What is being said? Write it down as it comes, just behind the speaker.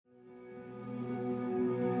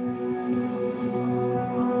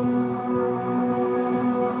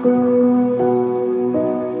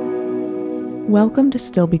Welcome to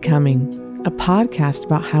Still Becoming, a podcast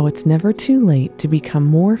about how it's never too late to become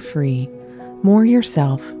more free, more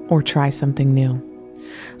yourself, or try something new.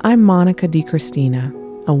 I'm Monica DiCristina,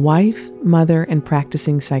 a wife, mother, and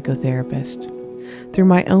practicing psychotherapist. Through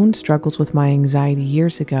my own struggles with my anxiety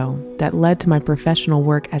years ago that led to my professional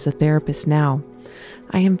work as a therapist now,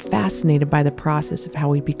 I am fascinated by the process of how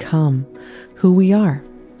we become who we are.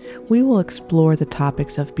 We will explore the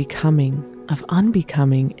topics of becoming, of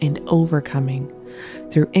unbecoming, and overcoming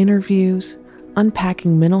through interviews,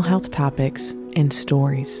 unpacking mental health topics, and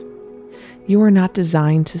stories. You are not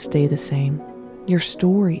designed to stay the same. Your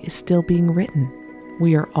story is still being written.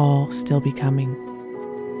 We are all still becoming.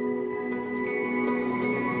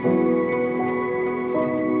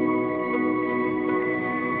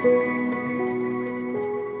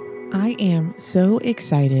 I am so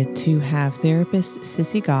excited to have therapist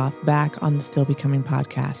Sissy Goff back on the Still Becoming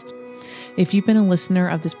podcast. If you've been a listener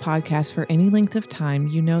of this podcast for any length of time,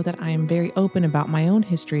 you know that I am very open about my own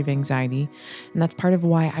history of anxiety, and that's part of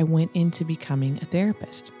why I went into becoming a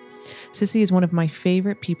therapist. Sissy is one of my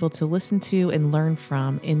favorite people to listen to and learn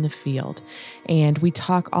from in the field, and we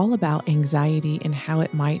talk all about anxiety and how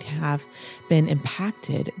it might have been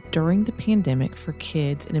impacted during the pandemic for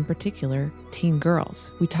kids, and in particular, teen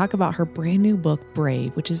girls. We talk about her brand new book,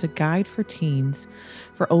 Brave, which is a guide for teens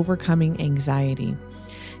for overcoming anxiety.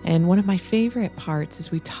 And one of my favorite parts is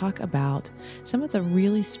we talk about some of the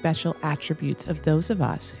really special attributes of those of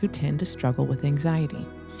us who tend to struggle with anxiety.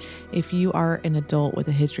 If you are an adult with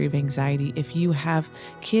a history of anxiety, if you have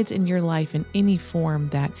kids in your life in any form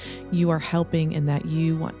that you are helping and that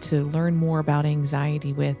you want to learn more about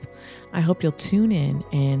anxiety with, I hope you'll tune in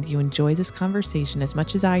and you enjoy this conversation as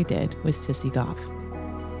much as I did with Sissy Goff.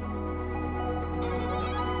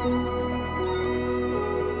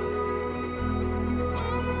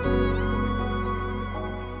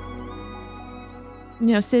 You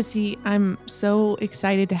know, Sissy, I'm so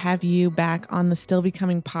excited to have you back on the Still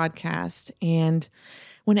Becoming podcast. And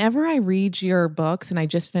whenever I read your books, and I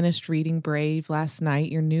just finished reading Brave last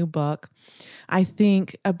night, your new book, I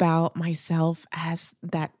think about myself as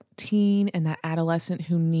that teen and that adolescent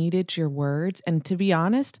who needed your words. And to be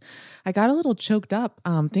honest, I got a little choked up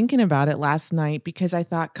thinking about it last night because I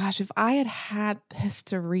thought, gosh, if I had had this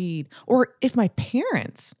to read, or if my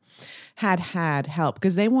parents had help,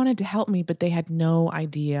 because they wanted to help me, but they had no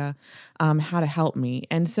idea how to help me.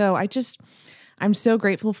 And so I'm so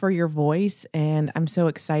grateful for your voice, and I'm so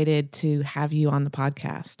excited to have you on the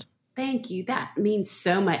podcast. Thank you. That means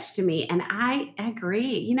so much to me. And I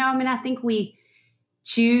agree. I think we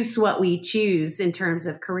choose what we choose in terms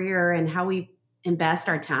of career and how we invest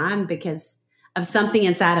our time because of something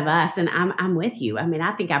inside of us. And I'm with you.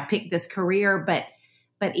 I think I picked this career, but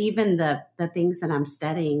even the things that I'm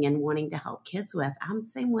studying and wanting to help kids with, I'm the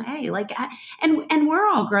same way. And we're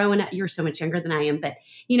all growing up. You're so much younger than I am. But,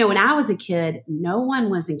 when I was a kid, no one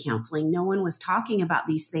was in counseling. No one was talking about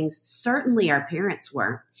these things. Certainly our parents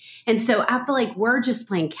weren't. And so I feel like we're just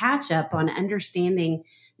playing catch up on understanding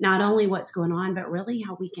not only what's going on, but really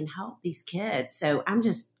how we can help these kids. So I'm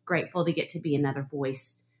just grateful to get to be another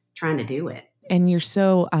voice trying to do it. And you're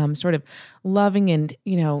so sort of loving and,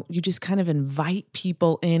 you just kind of invite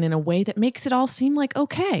people in a way that makes it all seem like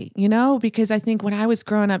okay, because I think when I was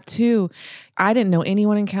growing up too, I didn't know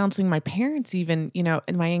anyone in counseling. My parents even,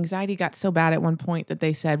 and my anxiety got so bad at one point that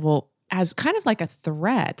they said, well, as kind of like a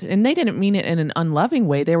threat. And they didn't mean it in an unloving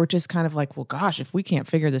way. They were just kind of like, well, gosh, if we can't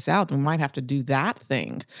figure this out, then we might have to do that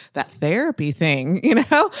thing, that therapy thing,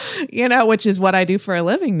 which is what I do for a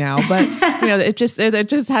living now. But, it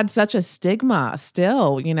just had such a stigma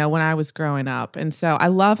still, when I was growing up. And so I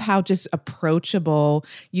love how just approachable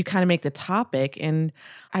you kind of make the topic. And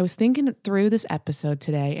I was thinking through this episode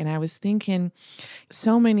today, and I was thinking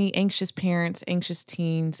so many anxious parents, anxious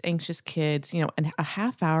teens, anxious kids, and a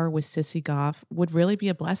half hour with Sissy Goff would really be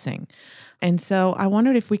a blessing. And so I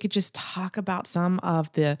wondered if we could just talk about some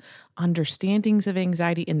of the understandings of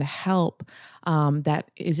anxiety and the help that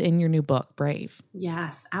is in your new book, Brave.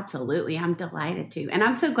 Yes, absolutely. I'm delighted to. And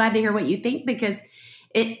I'm so glad to hear what you think because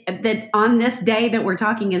that on this day that we're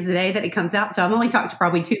talking is the day that it comes out. So I've only talked to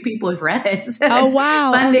probably 2 people who've read it. So oh,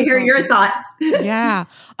 wow. Fun to hear your thoughts. Yeah.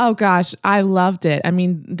 Oh gosh. I loved it. I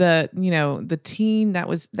mean, the teen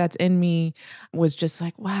that's in me was just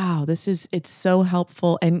like, wow, it's so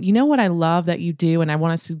helpful. And you know what I love that you do, and I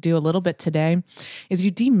want us to do a little bit today, is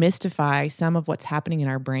you demystify some of what's happening in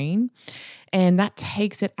our brain. And that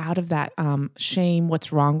takes it out of that shame,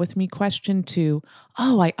 what's wrong with me question to,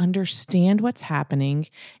 oh, I understand what's happening.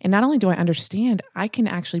 And not only do I understand, I can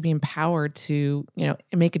actually be empowered to,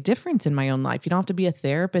 make a difference in my own life. You don't have to be a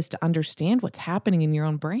therapist to understand what's happening in your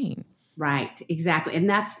own brain. Right. Exactly. And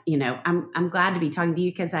that's, I'm glad to be talking to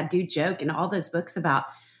you because I do joke in all those books about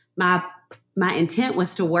my my intent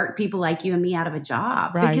was to work people like you and me out of a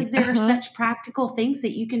job Right. because there are such practical things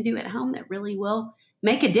that you can do at home that really will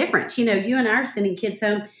make a difference. You and I are sending kids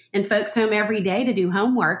home and folks home every day to do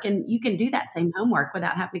homework, and you can do that same homework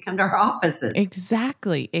without having to come to our offices.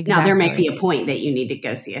 Exactly. Now, there may be Exactly. a point that you need to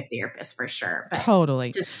go see a therapist for sure, but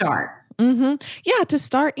Totally. to start. Yeah, to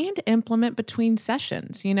start and to implement between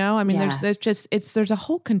sessions, I mean, Yes. there's a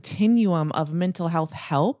whole continuum of mental health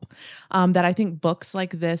help that I think books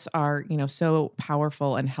like this are, so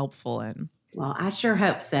powerful and helpful in. Well, I sure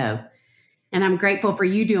hope so. And I'm grateful for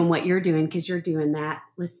you doing what you're doing because you're doing that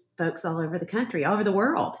with folks all over the country, all over the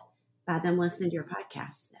world, by them listening to your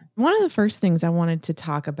podcast. So. One of the first things I wanted to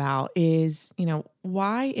talk about is,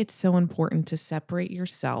 why it's so important to separate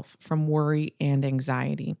yourself from worry and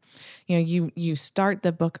anxiety. You start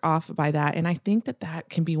the book off by that, and I think that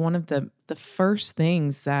can be one of the first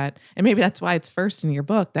things that, and maybe that's why it's first in your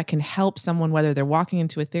book, that can help someone, whether they're walking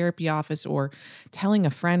into a therapy office or telling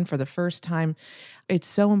a friend for the first time. It's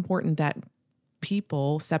so important that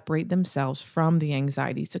people separate themselves from the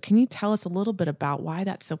anxiety. So can you tell us a little bit about why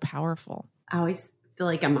that's so powerful? I always feel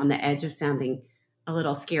like I'm on the edge of sounding a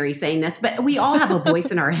little scary saying this, but we all have a voice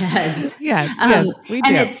in our heads. Yes, we do.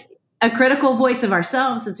 And it's a critical voice of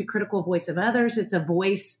ourselves. It's a critical voice of others. It's a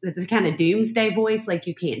voice that's a kind of doomsday voice, like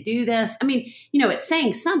you can't do this. I mean, it's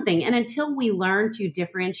saying something. And until we learn to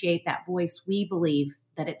differentiate that voice, we believe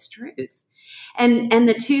that it's truth. And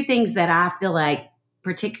the two things that I feel like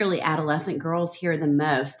particularly adolescent girls hear the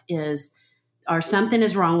most are something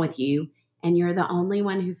is wrong with you and you're the only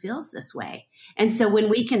one who feels this way. And so when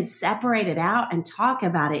we can separate it out and talk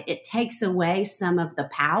about it, it takes away some of the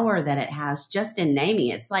power that it has just in naming.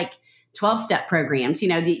 It's like 12-step programs,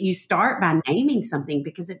 that you start by naming something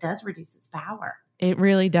because it does reduce its power. It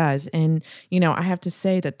really does. And, I have to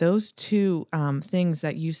say that those two things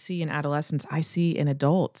that you see in adolescence, I see in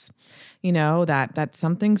adults, that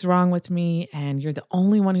something's wrong with me and you're the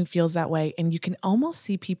only one who feels that way. And you can almost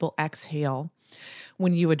see people exhale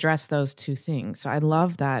when you address those two things. So I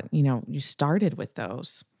love that, you started with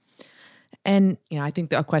those. And, I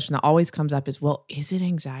think a question that always comes up is, well, is it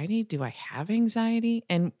anxiety? Do I have anxiety?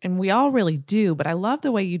 And we all really do. But I love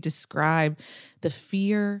the way you describe the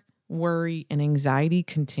fear, worry, and anxiety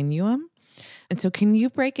continuum. And so can you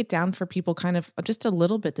break it down for people kind of just a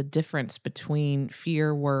little bit, the difference between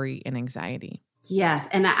fear, worry, and anxiety? Yes.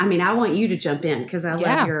 And I want you to jump in because I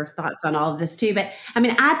love your thoughts on all of this too. But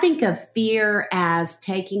I think of fear as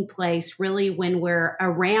taking place really when we're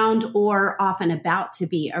around or often about to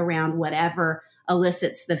be around whatever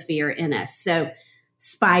elicits the fear in us. So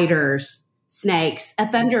spiders, snakes,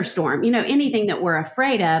 a thunderstorm, anything that we're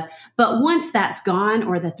afraid of. But once that's gone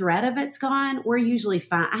or the threat of it's gone, we're usually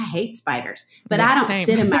fine. I hate spiders, but I don't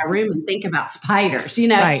sit in my room and think about spiders,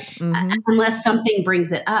 right. Mm-hmm. Unless something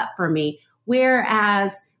brings it up for me.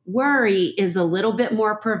 Whereas worry is a little bit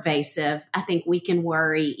more pervasive. I think we can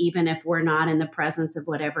worry even if we're not in the presence of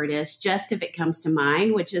whatever it is, just if it comes to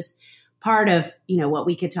mind, which is part of, what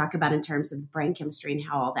we could talk about in terms of brain chemistry and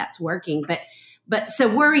how all that's working. But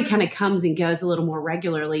so worry kind of comes and goes a little more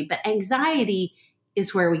regularly, but anxiety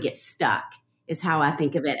is where we get stuck, is how I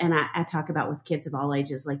think of it. And I talk about with kids of all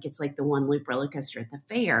ages, like it's like the one loop roller coaster at the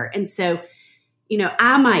fair. And so,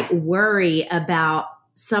 I might worry about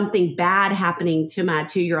something bad happening to my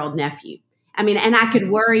 2-year-old nephew. And I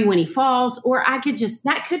could worry when he falls, or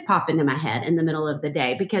that could pop into my head in the middle of the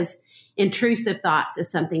day because intrusive thoughts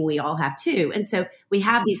is something we all have too. And so we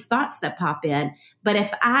have these thoughts that pop in, but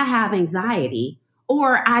if I have anxiety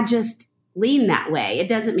or I just lean that way, it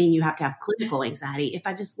doesn't mean you have to have clinical anxiety. If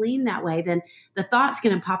I just lean that way, then the thought's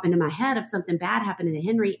going to pop into my head of something bad happening to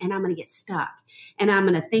Henry and I'm going to get stuck and I'm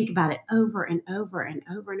going to think about it over and over and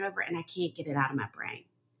over and over. And I can't get it out of my brain,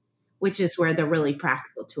 which is where the really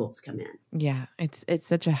practical tools come in. Yeah, it's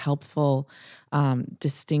such a helpful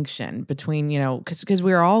distinction between, because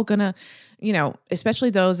we're all going to, especially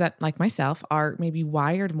those that, like myself, are maybe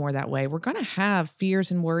wired more that way. We're going to have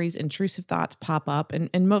fears and worries, intrusive thoughts pop up.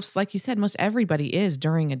 And most, like you said, most everybody is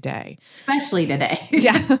during a day. Especially today.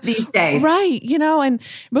 Yeah. These days. Right. And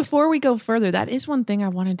before we go further, that is one thing I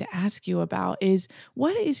wanted to ask you about is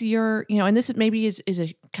what is your, and this is maybe is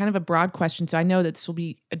a kind of a broad question. So I know that this will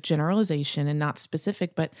be a generalization and not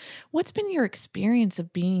specific, but what's been your experience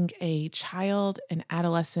of being a child, an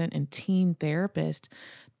adolescent, and teen therapist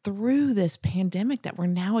through this pandemic that we're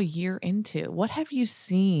now a year into? What have you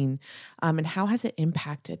seen and how has it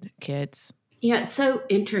impacted kids? It's so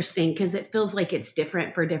interesting because it feels like it's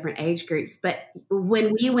different for different age groups. But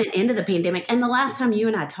when we went into the pandemic and the last time you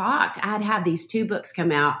and I talked, I'd had these 2 books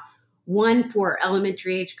come out. one for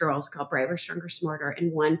elementary age girls called Braver, Stronger, Smarter,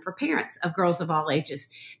 and one for parents of girls of all ages,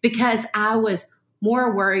 because I was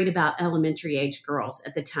more worried about elementary age girls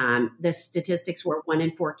at the time. The statistics were 1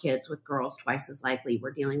 in 4 kids with girls twice as likely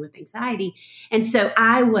were dealing with anxiety. And so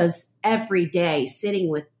I was every day sitting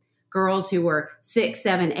with girls who were 6,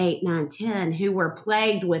 7, 8, 9, 10, who were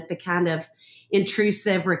plagued with the kind of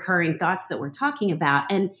intrusive recurring thoughts that we're talking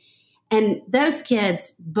about. And those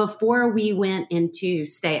kids, before we went into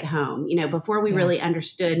stay at home, before we really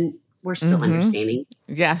understood, we're still understanding.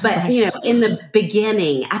 Yeah. But, right. In the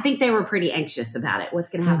beginning, I think they were pretty anxious about it. What's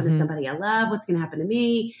going to happen to somebody I love? What's going to happen to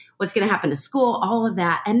me? What's going to happen to school? All of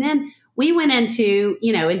that. And then we went into,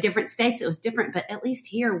 in different states, it was different, but at least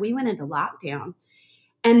here we went into lockdown.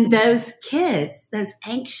 And those kids, those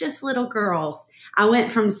anxious little girls, I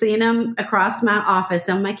went from seeing them across my office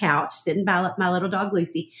on my couch, sitting by my little dog,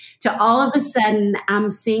 Lucy, to all of a sudden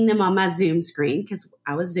I'm seeing them on my Zoom screen because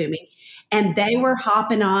I was Zooming. And they were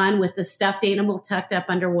hopping on with the stuffed animal tucked up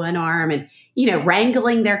under one arm and,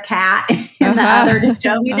 wrangling their cat and the other to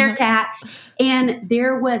show me their cat. And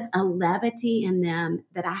there was a levity in them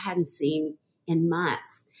that I hadn't seen in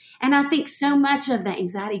months. And I think so much of the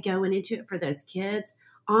anxiety going into it for those kids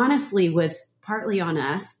honestly was partly on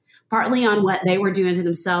us, partly on what they were doing to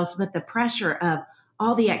themselves, but the pressure of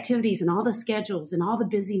all the activities and all the schedules and all the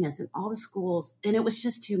busyness and all the schools. And it was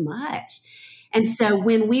just too much. And so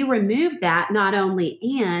when we removed that, not only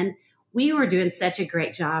we were doing such a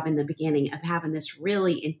great job in the beginning of having this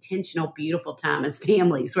really intentional, beautiful time as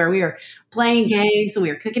families where we were playing games and we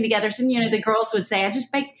were cooking together. So, the girls would say, I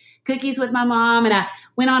just baked cookies with my mom and I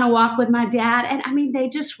went on a walk with my dad. And they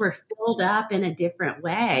just were filled up in a different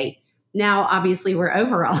way. Now, obviously, we're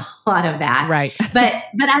over a lot of that. Right. But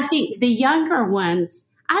I think the younger ones,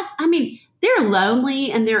 they're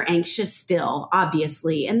lonely and they're anxious still,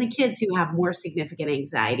 obviously. And the kids who have more significant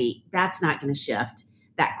anxiety, that's not going to shift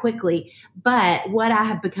that quickly. But what I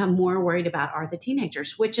have become more worried about are the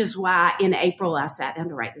teenagers, which is why in April I sat down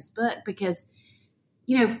to write this book because,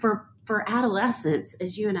 for adolescents,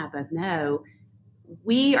 as you and I both know,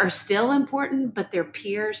 we are still important, but their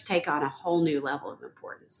peers take on a whole new level of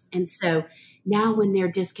importance. And so now when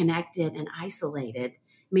they're disconnected and isolated,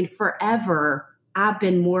 forever, I've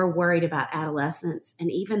been more worried about adolescents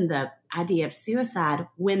and even the idea of suicide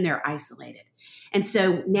when they're isolated. And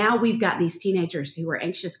so now we've got these teenagers who are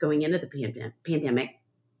anxious going into the pandemic.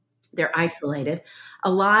 They're isolated.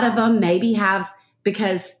 A lot of them maybe have,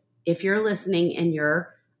 because if you're listening and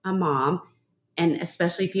you're a mom, and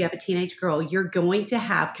especially if you have a teenage girl, you're going to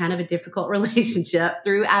have kind of a difficult relationship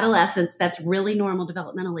through adolescence. That's really normal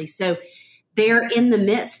developmentally. So they're in the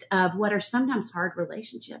midst of what are sometimes hard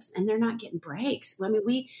relationships and they're not getting breaks.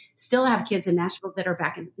 We still have kids in Nashville that are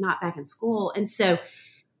not back in school. And so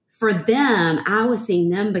for them, I was seeing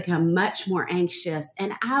them become much more anxious.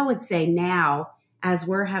 And I would say now, as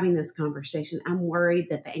we're having this conversation, I'm worried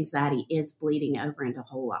that the anxiety is bleeding over into a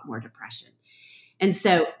whole lot more depression. And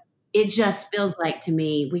so it just feels like to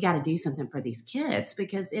me, we got to do something for these kids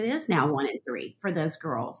because it is now 1 in 3 for those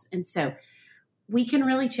girls. And so we can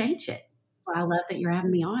really change it. I love that you're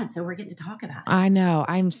having me on. So we're getting to talk about it. I know.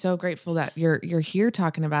 I'm so grateful that you're here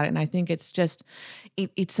talking about it. And I think it's just,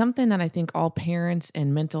 it's something that I think all parents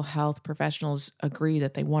and mental health professionals agree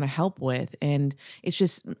that they want to help with. And it's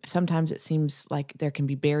just, sometimes it seems like there can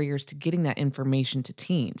be barriers to getting that information to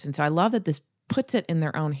teens. And so I love that this puts it in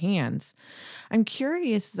their own hands. I'm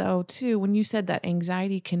curious though, too, when you said that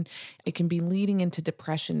anxiety can be leading into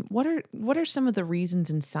depression, what are some of the reasons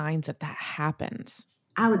and signs that happens?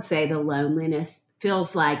 I would say the loneliness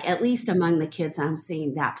feels like, at least among the kids I'm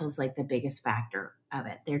seeing, that feels like the biggest factor of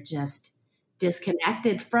it. They're just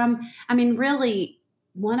disconnected from, really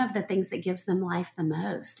one of the things that gives them life the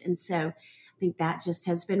most. And so I think that just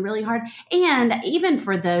has been really hard. And even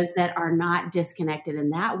for those that are not disconnected in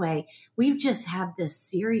that way, we've just had this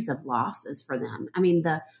series of losses for them.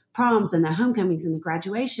 The proms and the homecomings and the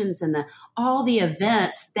graduations and all the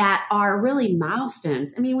events that are really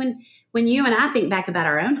milestones. When you and I think back about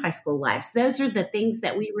our own high school lives, those are the things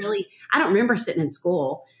that I don't remember sitting in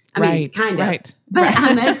school. Kind of. But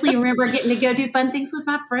I mostly remember getting to go do fun things with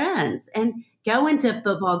my friends and go into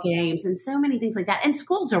football games and so many things like that. And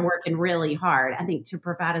schools are working really hard, I think, to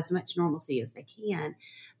provide as much normalcy as they can.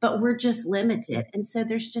 But we're just limited. And so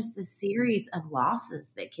there's just this series of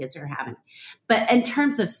losses that kids are having. But in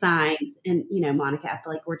terms of signs, and, Monica, I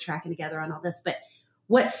feel like we're tracking together on all this, but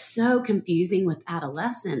what's so confusing with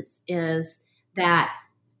adolescents is that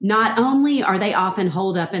not only are they often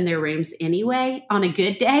holed up in their rooms anyway on a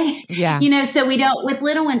good day, so we don't, with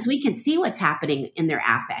little ones, we can see what's happening in their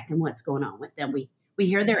affect and what's going on with them. We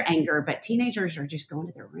hear their anger, but teenagers are just going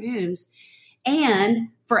to their rooms. And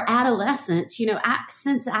for adolescents,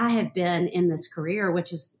 since I have been in this career,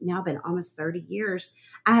 which has now been almost 30 years,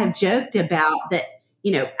 I have joked about that,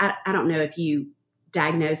 I don't know if you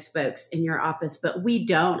diagnose folks in your office, but we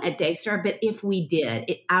don't at Daystar. But if we did,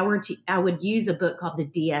 I would use a book called the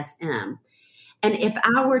DSM. And if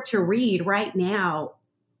I were to read right now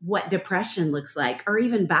what depression looks like, or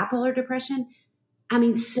even bipolar depression, I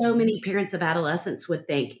mean, so many parents of adolescents would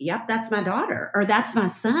think, yep, that's my daughter or that's my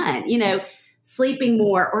son, sleeping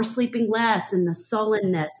more or sleeping less, and the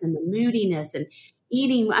sullenness and the moodiness and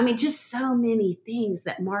eating. I mean, just so many things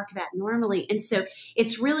that mark that normally. And so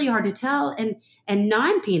it's really hard to tell. And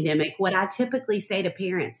non-pandemic, what I typically say to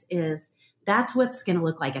parents is that's what's going to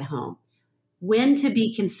look like at home. When to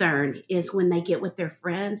be concerned is when they get with their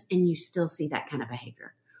friends and you still see that kind of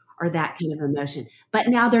behavior or that kind of emotion. But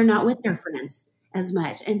now they're not with their friends as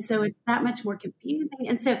much. And so it's that much more confusing.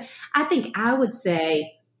 And so I think I would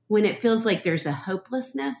say when it feels like there's a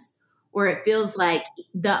hopelessness, or it feels like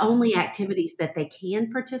the only activities that they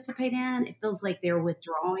can participate in, it feels like they're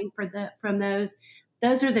withdrawing from those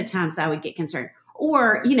are the times I would get concerned.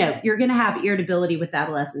 Or, you're going to have irritability with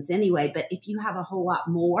adolescents anyway, but if you have a whole lot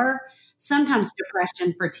more, sometimes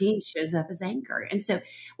depression for teens shows up as anger. And so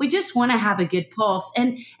we just want to have a good pulse,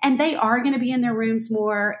 and they are going to be in their rooms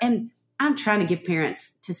more. And I'm trying to give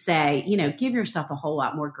parents to say, give yourself a whole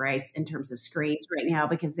lot more grace in terms of screens right now,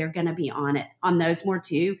 because they're going to be on those more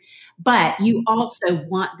too. But you also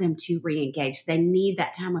want them to re-engage. They need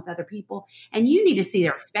that time with other people, and you need to see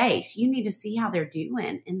their face. You need to see how they're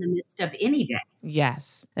doing in the midst of any day.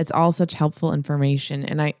 Yes. It's all such helpful information.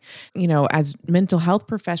 And as mental health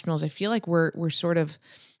professionals, I feel like we're sort of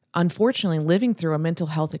unfortunately living through a mental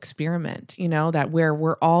health experiment, that where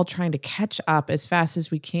we're all trying to catch up as fast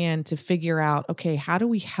as we can to figure out, okay, how do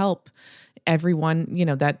we help everyone,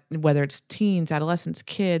 that whether it's teens, adolescents,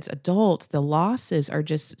 kids, adults, the losses are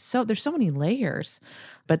just there's so many layers,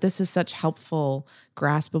 but this is such helpful,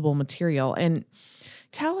 graspable material. And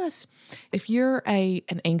tell us if you're an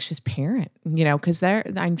anxious parent, because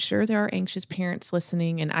I'm sure there are anxious parents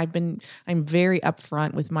listening, and I'm very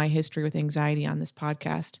upfront with my history with anxiety on this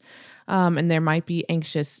podcast. And there might be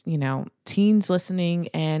anxious, teens listening,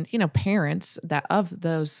 and, parents that of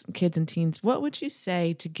those kids and teens. What would you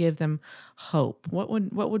say to give them hope? What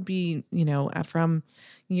would be, from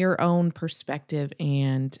your own perspective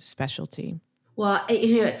and specialty? Well,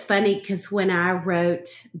 it's funny because when I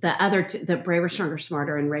wrote the Braver, Stronger,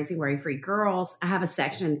 Smarter, and Raising Worry-Free Girls, I have a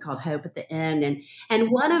section called Hope at the end.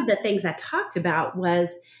 And one of the things I talked about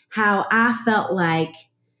was how I felt like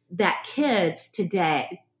that kids a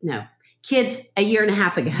year and a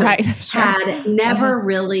half ago right, sure. had never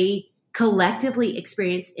really collectively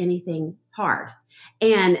experienced anything hard.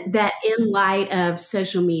 And that in light of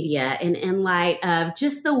social media and in light of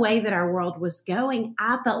just the way that our world was going,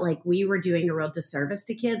 I felt like we were doing a real disservice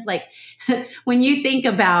to kids. Like when you think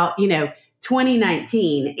about,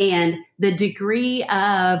 2019 and the degree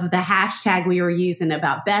of the hashtag we were using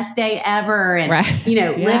about best day ever and, right.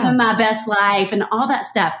 living my best life and all that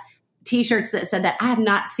stuff. T-shirts that said that. I have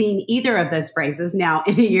not seen either of those phrases now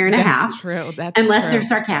in a year and a half. True. Unless true. They're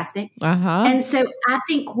sarcastic. Uh-huh. And so I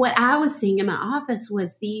think what I was seeing in my office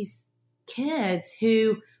was these kids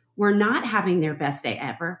who were not having their best day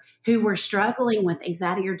ever, who were struggling with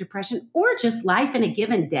anxiety or depression, or just life in a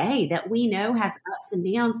given day that we know has ups and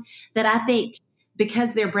downs, that I think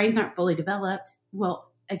because their brains aren't fully developed,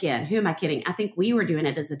 well, again, who am I kidding? I think we were doing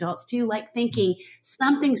it as adults too, like thinking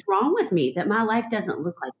something's wrong with me, that my life doesn't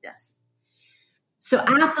look like this. So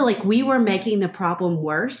I feel like we were making the problem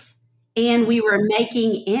worse, and we were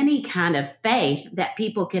making any kind of faith that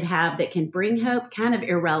people could have that can bring hope kind of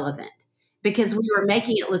irrelevant, because we were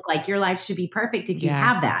making it look like your life should be perfect if you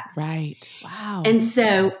have that. Right. Wow. And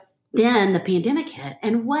so then the pandemic hit,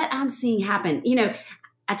 and what I'm seeing happen,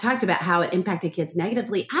 I talked about how it impacted kids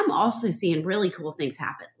negatively. I'm also seeing really cool things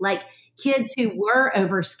happen, like kids who were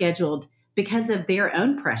overscheduled because of their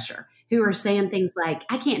own pressure, who are saying things like,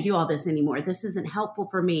 I can't do all this anymore. This isn't helpful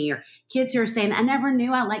for me. Or kids who are saying, I never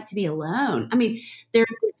knew I liked to be alone. I mean, they're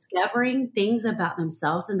discovering things about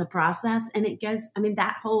themselves in the process. And it goes,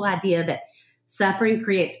 that whole idea that suffering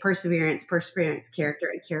creates perseverance, character,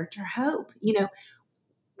 and character, hope.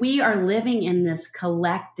 We are living in this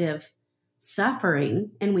collective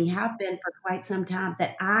suffering, and we have been for quite some time,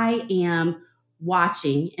 that I am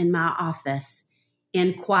watching in my office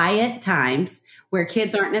in quiet times where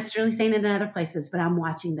kids aren't necessarily saying it in other places, but I'm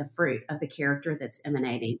watching the fruit of the character that's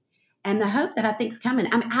emanating and the hope that I think is coming.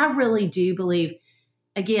 I really do believe,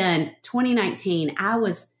 again, 2019, I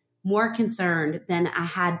was more concerned than I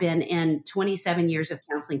had been in 27 years of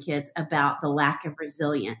counseling kids about the lack of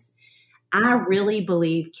resilience. I really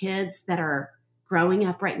believe kids that are growing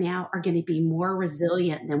up right now are going to be more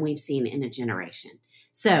resilient than we've seen in a generation.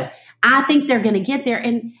 So I think they're going to get there.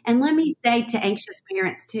 And let me say to anxious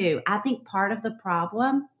parents too, I think part of the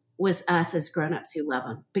problem was us as grown-ups who love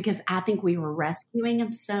them, because I think we were rescuing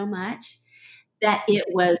them so much that it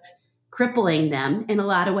was crippling them in a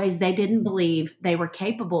lot of ways. They didn't believe they were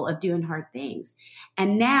capable of doing hard things.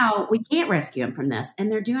 And now we can't rescue them from this,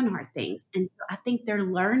 and they're doing hard things. And so I think they're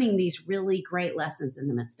learning these really great lessons in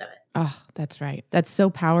the midst of it. Oh, that's right. That's so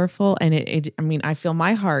powerful. And I mean, I feel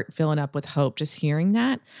my heart filling up with hope just hearing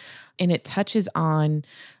that. And it touches on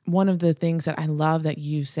one of the things that I love that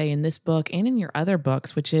you say in this book and in your other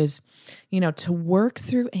books, which is, to work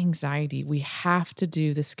through anxiety, we have to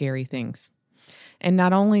do the scary things. And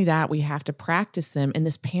not only that, we have to practice them. And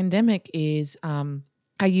this pandemic is,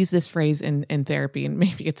 I use this phrase in therapy, and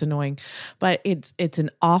maybe it's annoying, but it's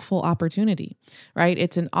an awful opportunity, right?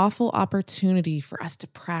 It's an awful opportunity for us to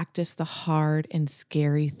practice the hard and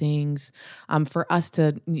scary things, for us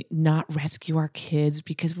to not rescue our kids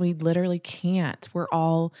because we literally can't. We're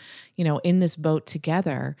all, in this boat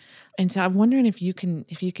together. And so I'm wondering if you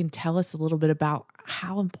can tell us a little bit about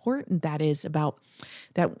how important that is, about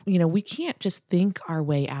that, we can't just think our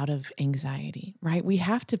way out of anxiety, right? We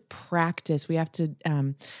have to practice. We have to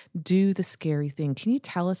do the scary thing. Can you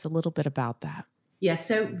tell us a little bit about that? Yes.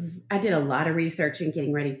 So I did a lot of research in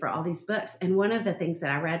getting ready for all these books. And one of the things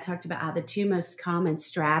that I read talked about how the two most common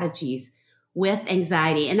strategies with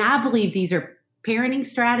anxiety, and I believe these are parenting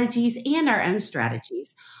strategies and our own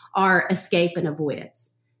strategies, are escape and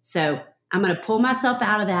avoidance. So I'm going to pull myself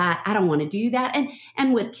out of that. I don't want to do that.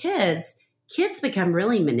 And with kids become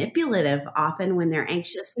really manipulative often when they're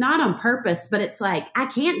anxious, not on purpose, but it's like, I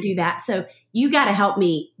can't do that. So you got to help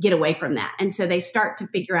me get away from that. And so they start to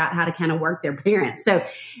figure out how to kind of work their parents. So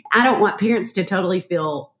I don't want parents to totally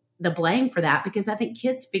feel the blame for that, because I think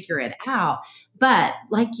kids figure it out. But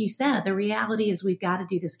like you said, the reality is we've got to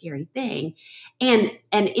do the scary thing. And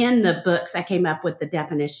in the books, I came up with the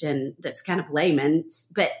definition that's kind of layman's,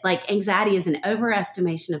 but like anxiety is an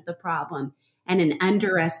overestimation of the problem and an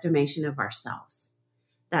underestimation of ourselves.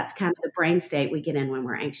 That's kind of the brain state we get in when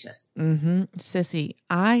we're anxious. Mm-hmm. Sissy,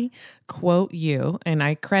 I quote you and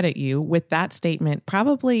I credit you with that statement.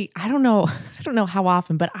 Probably, I don't know how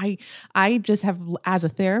often, but I just have, as a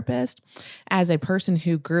therapist, as a person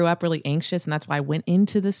who grew up really anxious, and that's why I went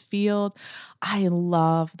into this field. I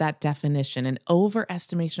love that definition: an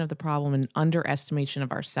overestimation of the problem and underestimation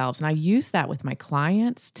of ourselves. And I use that with my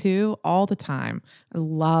clients too, all the time. I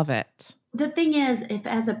love it. The thing is, if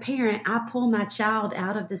as a parent, I pull my child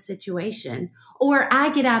out of the situation or I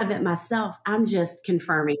get out of it myself, I'm just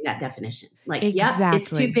confirming that definition. Like, Exactly. Yep, it's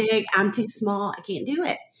too big. I'm too small. I can't do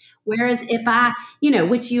it. Whereas if I,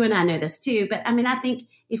 which you and I know this too, but I mean, I think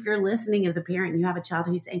if you're listening as a parent and you have a child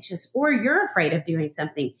who's anxious or you're afraid of doing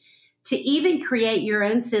something, to even create your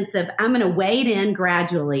own sense of, I'm going to wade in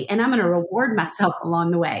gradually and I'm going to reward myself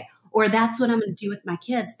along the way. Or that's what I'm going to do with my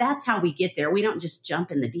kids. That's how we get there. We don't just jump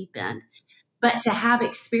in the deep end. But to have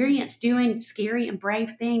experience doing scary and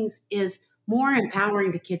brave things is more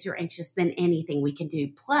empowering to kids who are anxious than anything we can do.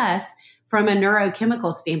 Plus, from a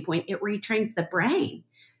neurochemical standpoint, it retrains the brain.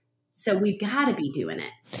 So we've got to be doing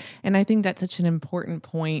it. And I think that's such an important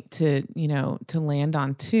point to land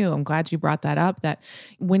on too. I'm glad you brought that up, that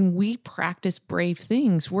when we practice brave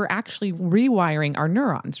things, we're actually rewiring our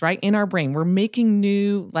neurons, right? In our brain. We're making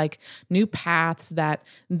new paths that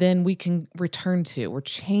then we can return to. We're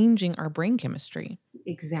changing our brain chemistry.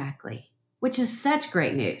 Exactly. Which is such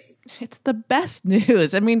great news. It's the best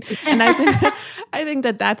news. I mean, and I think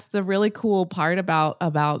that that's the really cool part about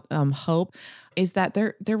hope, is that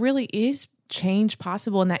there really is change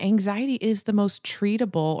possible, and that anxiety is the most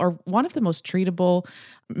treatable, or one of the most treatable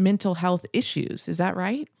mental health issues. Is that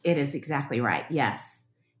right? It is exactly right. Yes.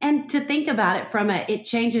 And to think about it it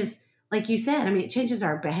changes, like you said, I mean, it changes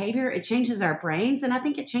our behavior, it changes our brains, and I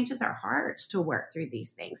think it changes our hearts to work through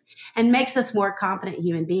these things and makes us more confident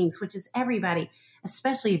human beings, which is everybody,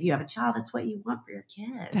 especially if you have a child, it's what you want for your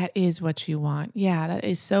kids. That is what you want. Yeah, that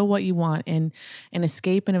is so what you want. And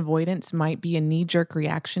escape and avoidance might be a knee-jerk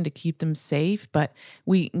reaction to keep them safe, but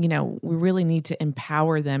we really need to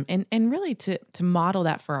empower them and really to model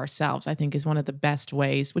that for ourselves, I think, is one of the best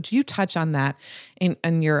ways, which you touch on that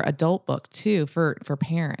in your adult book too, for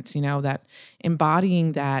parents, that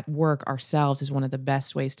embodying that work ourselves is one of the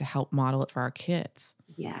best ways to help model it for our kids.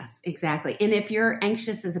 Yes, exactly. And if you're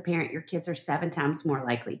anxious as a parent, your kids are 7 times more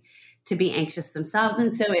likely to be anxious themselves.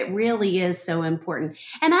 And so it really is so important.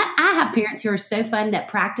 And I I have parents who are so fun that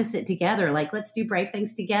practice it together. Like, let's do brave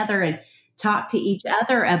things together and talk to each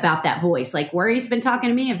other about that voice. Like, Worry's been talking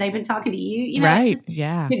to me. Have they been talking to you? You know, Right. just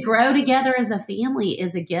Yeah. to grow together as a family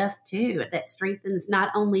is a gift too, that strengthens not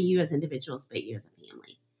only you as individuals, but you as a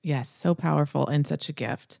family. Yes, so powerful and such a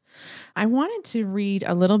gift. I wanted to read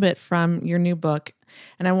a little bit from your new book,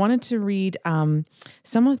 and I wanted to read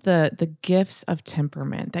some of the gifts of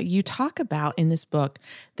temperament that you talk about in this book,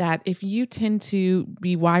 that if you tend to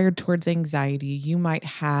be wired towards anxiety, you might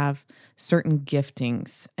have certain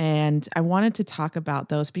giftings. And I wanted to talk about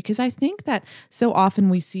those because I think that so often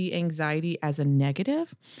we see anxiety as a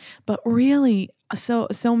negative, but really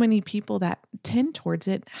so many people that tend towards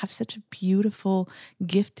it have such a beautiful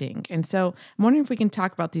gifting. And so I'm wondering if we can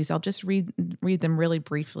talk about these. I'll just read them really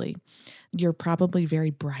briefly. You're probably very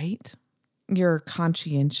bright. You're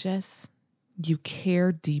conscientious. You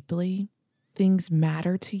care deeply. Things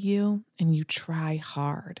matter to you and you try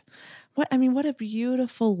hard. What a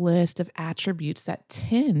beautiful list of attributes that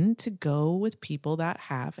tend to go with people that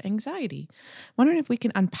have anxiety. Wondering if we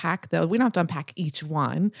can unpack those. We don't have to unpack each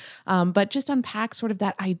one, but just unpack sort of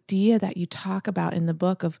that idea that you talk about in the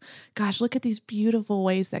book of, gosh, look at these beautiful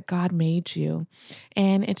ways that God made you.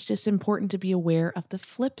 And it's just important to be aware of the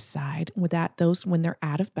flip side with that, those when they're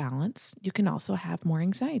out of balance, you can also have more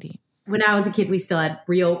anxiety. When I was a kid, we still had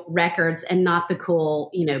real records and not the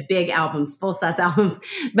cool, big albums, full-size albums.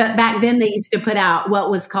 But back then they used to put out what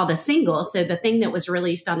was called a single. So the thing that was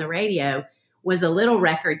released on the radio was a little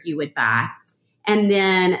record you would buy. And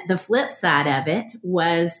then the flip side of it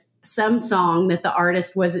was some song that the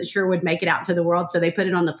artist wasn't sure would make it out to the world. So they put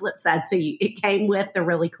it on the flip side. So it came with the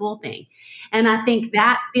really cool thing. And I think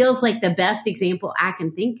that feels like the best example I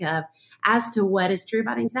can think of as to what is true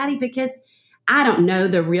about anxiety, because I don't know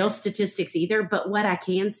the real statistics either, but what I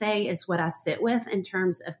can say is what I sit with in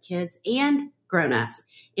terms of kids and grownups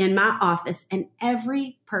in my office. And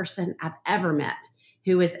every person I've ever met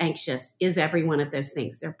who is anxious is every one of those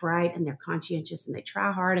things. They're bright and they're conscientious and they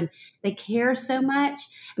try hard and they care so much.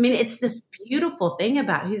 I mean, it's this beautiful thing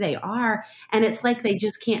about who they are. And it's like they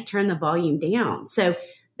just can't turn the volume down. So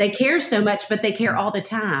they care so much, but they care all the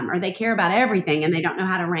time, or they care about everything and they don't know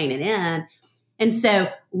how to rein it in. And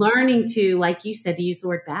so learning to, like you said, to use the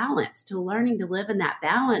word balance, to learning to live in that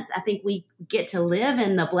balance, I think we get to live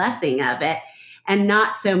in the blessing of it and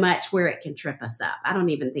not so much where it can trip us up. I don't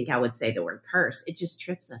even think I would say the word curse. It just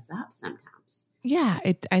trips us up sometimes. Yeah,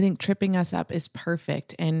 I think tripping us up is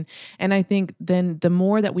perfect. And I think then the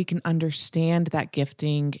more that we can understand that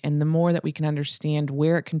gifting and the more that we can understand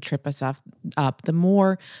where it can trip us up, the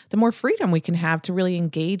more freedom we can have to really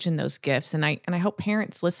engage in those gifts. And I hope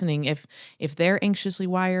parents listening, if they're anxiously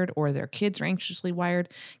wired or their kids are anxiously wired,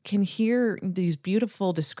 can hear these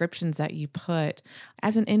beautiful descriptions that you put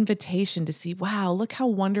as an invitation to see, wow, look how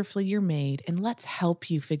wonderfully you're made. And let's help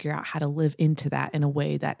you figure out how to live into that in a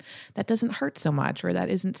way that doesn't hurt so much or that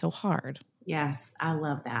isn't so hard. Yes, I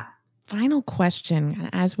love that. Final question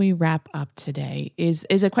as we wrap up today is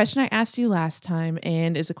a question I asked you last time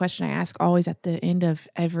and is a question I ask always at the end of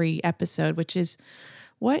every episode, which is,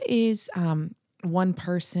 what is one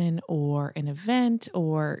person or an event,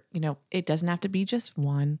 or, it doesn't have to be just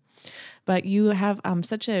one, but you have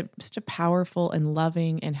such a powerful and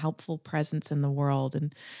loving and helpful presence in the world.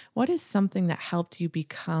 And what is something that helped you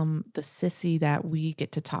become the Sissy that we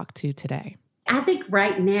get to talk to today? I think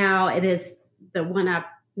right now it is the one I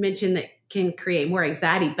mentioned that can create more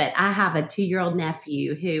anxiety, but I have a 2-year-old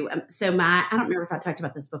nephew who, I don't remember if I talked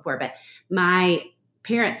about this before, but my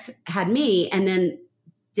parents had me and then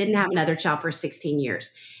didn't have another child for 16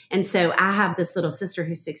 years. And so I have this little sister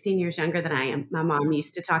who's 16 years younger than I am. My mom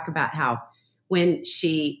used to talk about how when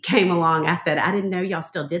she came along, I said, I didn't know y'all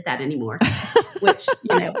still did that anymore, which,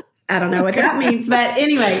 I don't know what that means, but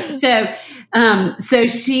anyway, so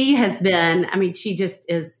she has been, she just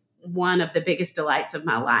is one of the biggest delights of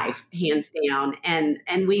my life, hands down. And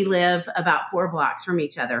we live about 4 blocks from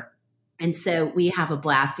each other. And so we have a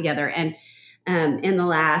blast together. And in the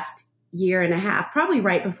last year and a half, probably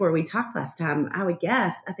right before we talked last time, I would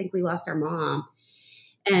guess, I think we lost our mom.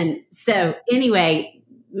 And so anyway,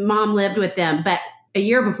 mom lived with them, but a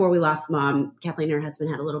year before we lost mom, Kathleen and her husband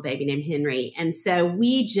had a little baby named Henry. And so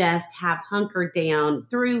we just have hunkered down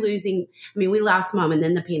through losing. We lost mom and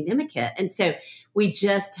then the pandemic hit. And so we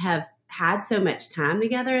just have had so much time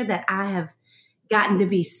together that I have gotten to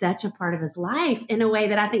be such a part of his life in a way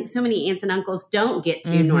that I think so many aunts and uncles don't get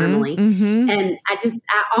to normally. Mm-hmm. And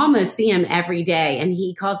I almost see him every day, and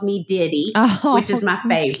he calls me Diddy, which is my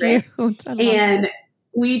favorite. And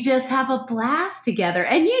we just have a blast together.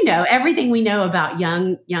 And everything we know about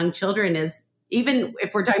young children is, even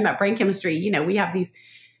if we're talking about brain chemistry, we have these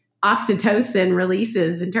oxytocin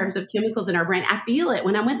releases in terms of chemicals in our brain. I feel it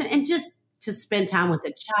when I'm with them. And just to spend time with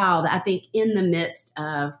a child, I think in the midst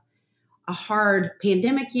of a hard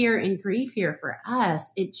pandemic year and grief year for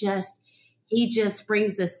us, he just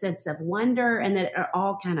brings this sense of wonder, and that it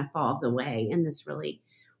all kind of falls away in this really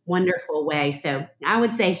wonderful way. So I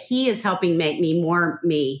would say he is helping make me more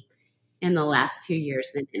me in the last 2 years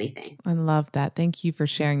than anything. I love that. Thank you for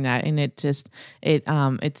sharing that. And it's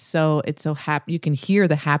so happy. You can hear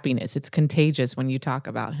the happiness. It's contagious when you talk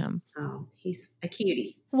about him. Oh, he's a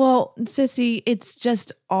cutie. Well, Sissy, it's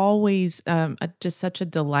just always just such a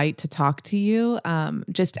delight to talk to you.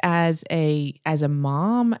 Just as a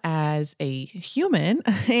mom, as a human,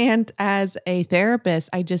 and as a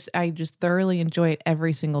therapist, I just thoroughly enjoy it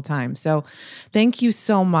every single time. So, thank you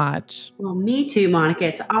so much. Well, me too, Monica.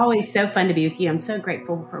 It's always so fun to be with you. I'm so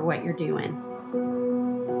grateful for what you're doing.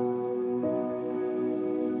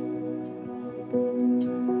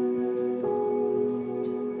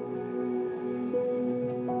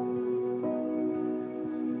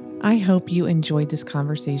 I hope you enjoyed this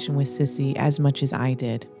conversation with Sissy as much as I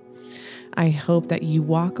did. I hope that you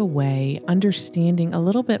walk away understanding a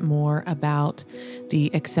little bit more about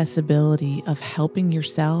the accessibility of helping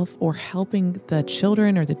yourself or helping the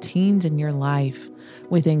children or the teens in your life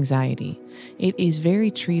with anxiety. It is very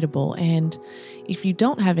treatable. And if you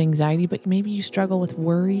don't have anxiety, but maybe you struggle with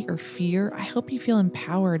worry or fear, I hope you feel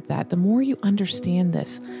empowered that the more you understand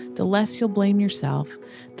this, the less you'll blame yourself,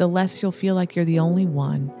 the less you'll feel like you're the only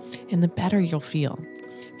one, and the better you'll feel.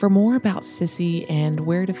 For more about Sissy and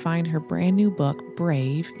where to find her brand new book,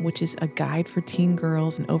 Brave, which is a guide for teen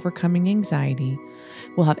girls and overcoming anxiety,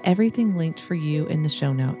 we'll have everything linked for you in the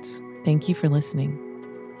show notes. Thank you for listening.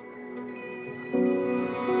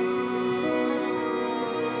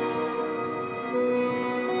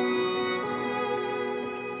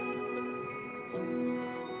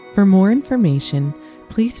 For more information,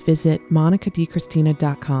 please visit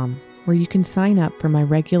monicadchristina.com, where you can sign up for my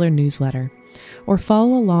regular newsletter, or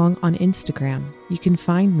follow along on Instagram. You can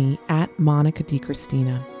find me at Monica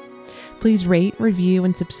DiChristina. Please rate, review,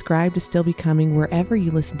 and subscribe to Still Becoming wherever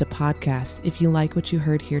you listen to podcasts if you like what you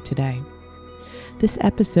heard here today. This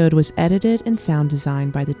episode was edited and sound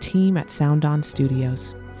designed by the team at Sound On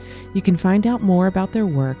Studios. You can find out more about their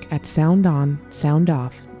work at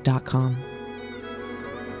soundonsoundoff.com.